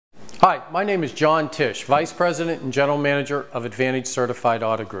Hi, my name is John Tisch, Vice President and General Manager of Advantage Certified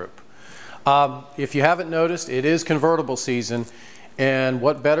Auto Group. If you haven't noticed, it is convertible season, and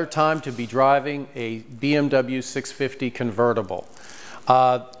what better time to be driving a BMW 650 convertible.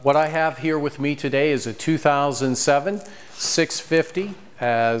 What I have here with me today is a 2007 650,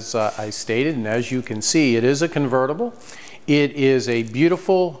 as I stated, and as you can see, it is a convertible. It is a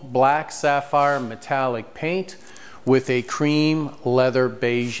beautiful black sapphire metallic paint with a cream leather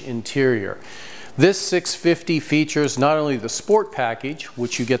beige interior. This 650 features not only the sport package,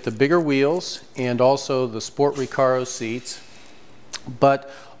 which you get the bigger wheels and also the sport Recaro seats,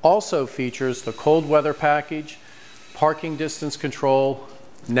 but also features the cold weather package, parking distance control,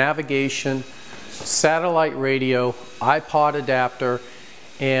 navigation, satellite radio, iPod adapter,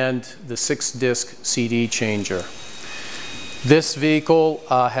 and the 6-disc CD changer. This vehicle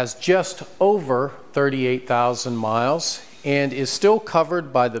has just over 38,000 miles and is still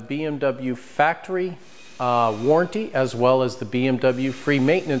covered by the BMW factory warranty, as well as the BMW free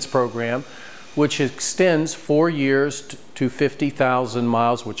maintenance program, which extends 4 years to 50,000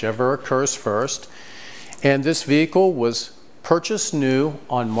 miles, whichever occurs first. And this vehicle was purchased new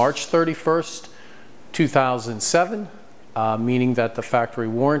on March 31st, 2007, meaning that the factory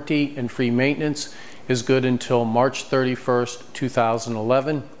warranty and free maintenance is good until March 31st,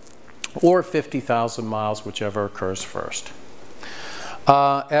 2011, or 50,000 miles, whichever occurs first.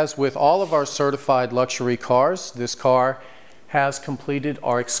 As with all of our certified luxury cars, this car has completed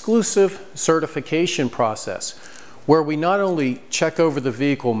our exclusive certification process, where we not only check over the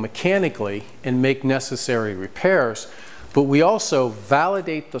vehicle mechanically and make necessary repairs, but we also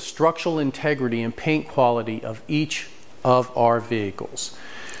validate the structural integrity and paint quality of each of our vehicles.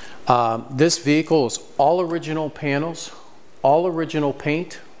 This vehicle is all original panels, all original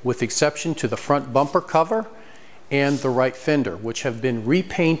paint, with exception to the front bumper cover and the right fender, which have been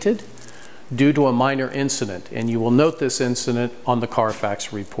repainted due to a minor incident. And you will note this incident on the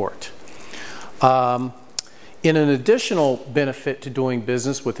Carfax report. In an additional benefit to doing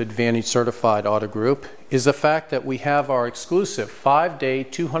business with Advantage Certified Auto Group is the fact that we have our exclusive 5-day,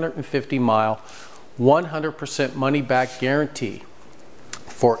 250-mile, 100% money-back guarantee.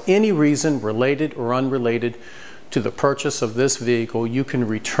 For any reason, related or unrelated to the purchase of this vehicle, you can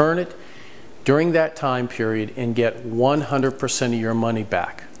return it during that time period and get 100% of your money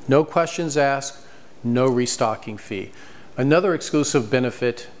back. No questions asked, no restocking fee. Another exclusive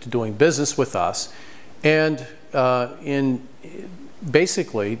benefit to doing business with us, and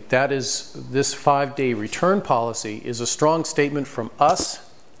basically that is this 5-day return policy is a strong statement from us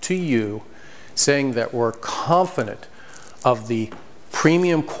to you, saying that we're confident of the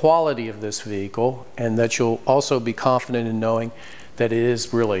premium quality of this vehicle, and that you'll also be confident in knowing that it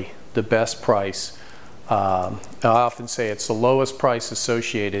is really the best price. I often say it's the lowest price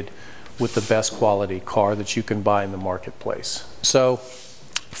associated with the best quality car that you can buy in the marketplace. So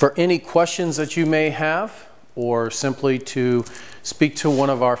for any questions that you may have, or simply to speak to one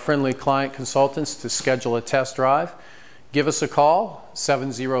of our friendly client consultants to schedule a test drive, give us a call,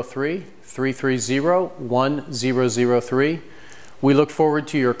 703-330-1003. We look forward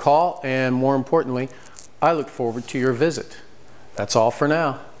to your call, and more importantly, I look forward to your visit. That's all for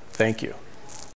now. Thank you.